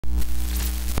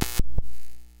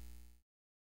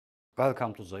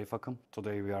Welcome to Zayıf.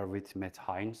 Today we are with Matt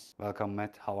Haynes. Welcome,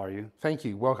 Matt. How are you? Thank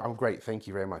you. Well, I'm great. Thank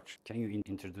you very much. Can you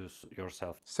introduce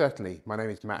yourself? Certainly. My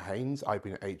name is Matt Haynes. I've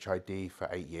been at HID for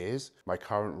 8 years. My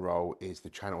current role is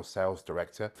the Channel Sales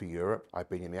Director for Europe. I've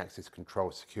been in the access control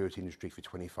security industry for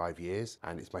 25 years,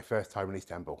 and it's my first time in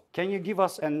Istanbul. Can you give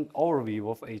us an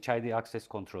overview of HID access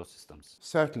control systems?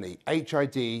 Certainly.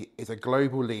 HID is a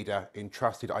global leader in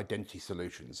trusted identity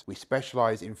solutions. We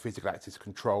specialize in physical access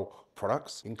control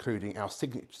products, including our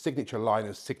signature line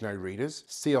of Signo readers,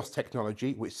 CIOS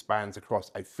technology, which spans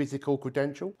across a physical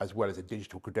credential as well as a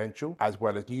digital credential, as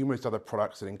well as numerous other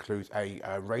products that includes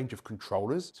a range of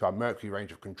controllers, so our Mercury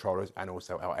range of controllers and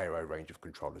also our Aero range of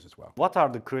controllers as well. What are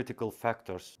the critical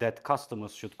factors that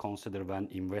customers should consider when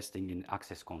investing in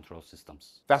access control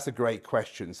systems? That's a great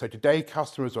question. So today,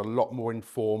 customers are a lot more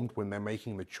informed when they're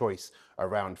making the choice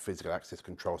around physical access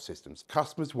control systems.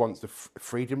 Customers want the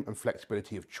freedom and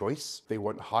flexibility of choice. They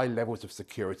want high levels of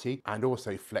security and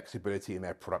also flexibility in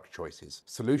their product choices.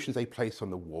 Solutions they place on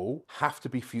the wall have to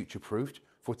be future-proofed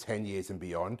for 10 years and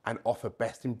beyond and offer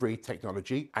best-in-breed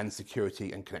technology and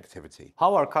security and connectivity.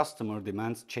 How are customer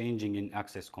demands changing in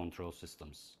access control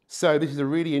systems? So this is a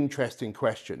really interesting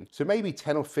question. So maybe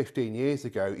 10 or 15 years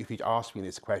ago, if you'd asked me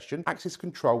this question, access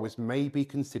control was maybe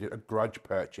considered a grudge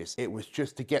purchase. It was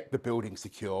just to get the building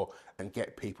secure and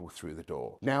get people through the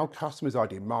door. Now customers are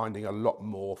demanding a lot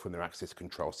more from their access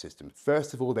control system.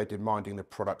 First of all, they're demanding the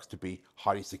products to be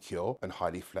highly secure and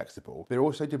highly flexible. They're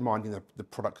also demanding that the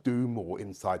product do more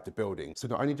inside the building. So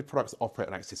not only do products operate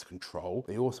on access control,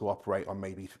 they also operate on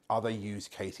maybe other use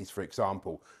cases, for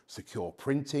example, secure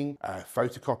printing,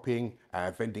 photocopying,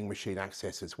 vending machine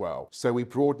access as well. So we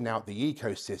broaden out the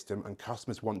ecosystem and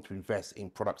customers want to invest in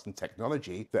products and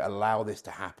technology that allow this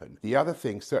to happen. The other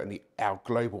thing certainly our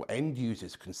global end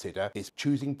users consider is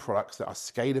choosing products that are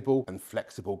scalable and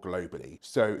flexible globally.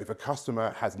 So if a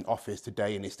customer has an office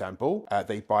today in Istanbul,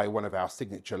 they buy one of our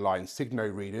signature line Signo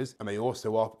readers, and they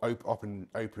also open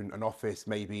an office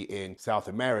maybe in South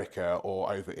America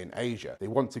or over in Asia. They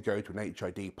want to go to an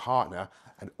HID partner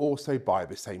and also buy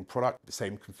the same product, the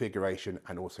same configuration,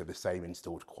 and also the same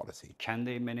installed quality. Can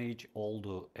they manage all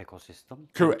the ecosystem?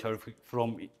 Correct.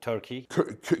 From Turkey?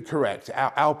 Correct.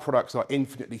 Our products are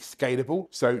infinitely scalable.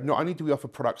 So not only do we offer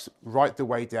products right the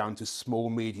way down to small,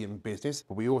 medium business,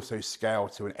 but we also scale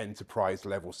to an enterprise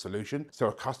level solution. So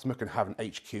a customer can have an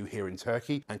HQ here in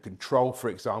Turkey and control, for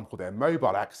example, their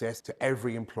mobile access to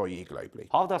every employee globally.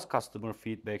 How does customer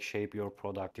feedback shape your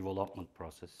product development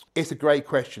process? It's a great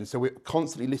question. So we're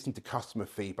constantly listening to customer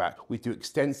feedback. We do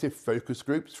extensive focus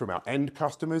groups from our end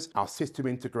customers, our system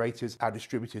integrators, our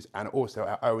distributors, and also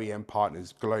our OEM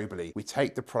partners globally. We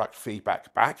take the product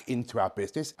feedback back into our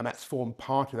business, and that's formed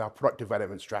part of our product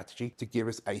development strategy to give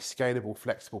us a scalable,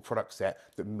 flexible product set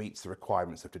that meets the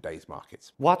requirements of today's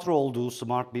markets. What role do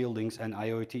smart buildings and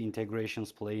IoT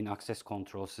integrations play in access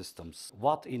control systems?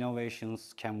 What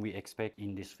innovations can we expect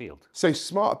in this field? So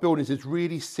smart buildings has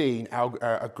really seen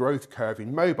a growth curve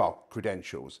in mobile credentials.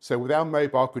 So with our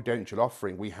mobile credential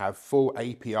offering, we have full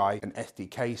API and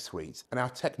SDK suites, and our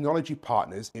technology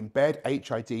partners embed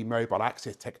HID mobile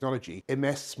access technology in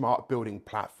their smart building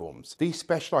platforms. These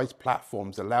specialized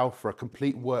platforms allow for a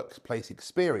complete workplace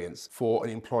experience for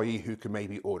an employee who can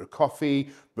maybe order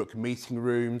coffee, book meeting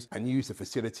rooms, and use the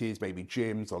facilities, maybe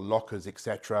gyms or lockers,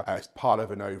 etc., as part of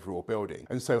an overall building.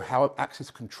 And so how access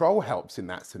control helps in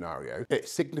that scenario, it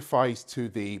signifies to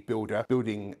the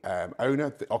building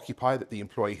owner, the occupier, that the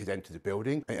employee has entered the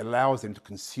building. It allows them to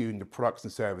consume the products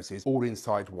and services all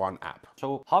inside one app.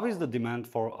 So how is the demand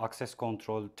for access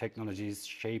control technologies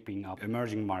shaping up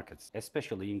emerging markets,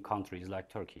 especially in countries like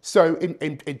Turkey? So in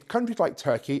countries like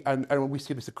Turkey, and we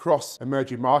see this across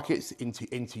emerging markets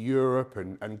into Europe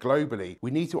and globally,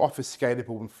 we need to offer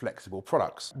scalable and flexible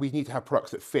products. We need to have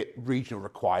products that fit regional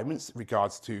requirements in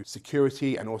regards to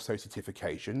security and also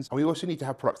certifications. And we also need to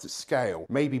have products that scale.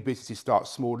 Maybe businesses start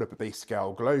smaller, but they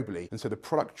scale globally. And so the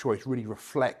product choice really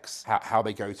reflects how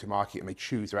they go to market and they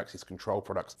choose their access control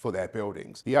products for their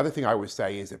buildings. The other thing I would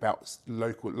say is about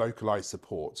localized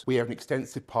support. We have an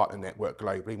extensive partner network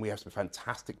globally, and we have some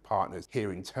fantastic partners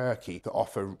here in Turkey that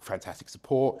offer fantastic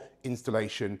support,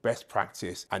 installation, best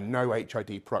practice, and know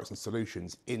HID products and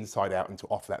solutions inside out, and to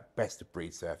offer that best of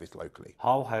breed service locally.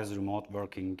 How has remote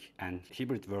working and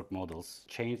hybrid work models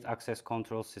changed access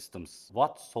control systems?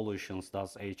 What solutions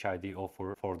does HID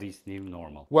offer for this new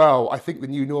normal? Well, I think the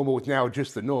new normal is now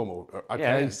just the normal.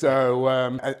 Okay, Yeah. so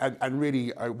and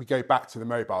really we go back to the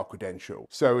mobile credential.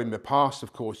 So in the past,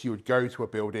 of course, you would go to a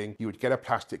building, you would get a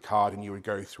plastic card and you would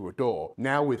go through a door.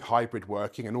 Now with hybrid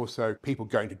working and also people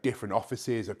going to different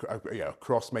offices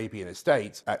across maybe an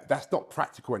estate, that's not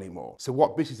practical anymore. So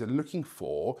what businesses are looking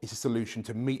for is a solution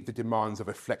to meet the demands of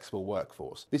a flexible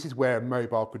workforce. This is where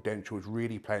mobile credentials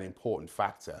really play an important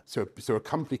factor. So a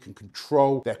company can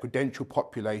control their credential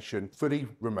population fully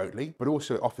remotely, but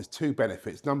also offers two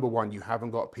benefits. Number one, you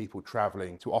haven't got people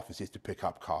traveling to offices to pick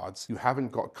up cards. You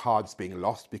haven't got cards being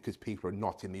lost because people are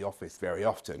not in the office very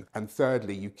often. And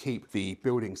thirdly, you keep the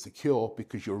building secure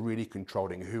because you're really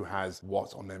controlling who has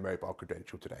what on their mobile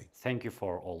credential today. Thank you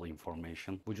for all the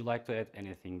information. Would you like to add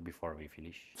anything before we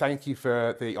finish? Thank you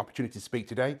for the opportunity to speak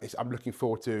today. I'm looking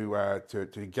forward to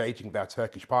engaging with our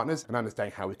Turkish partners and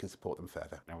understanding how we can support them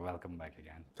further. And welcome back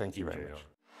again. Thank you very much.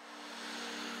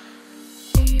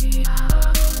 Enjoy.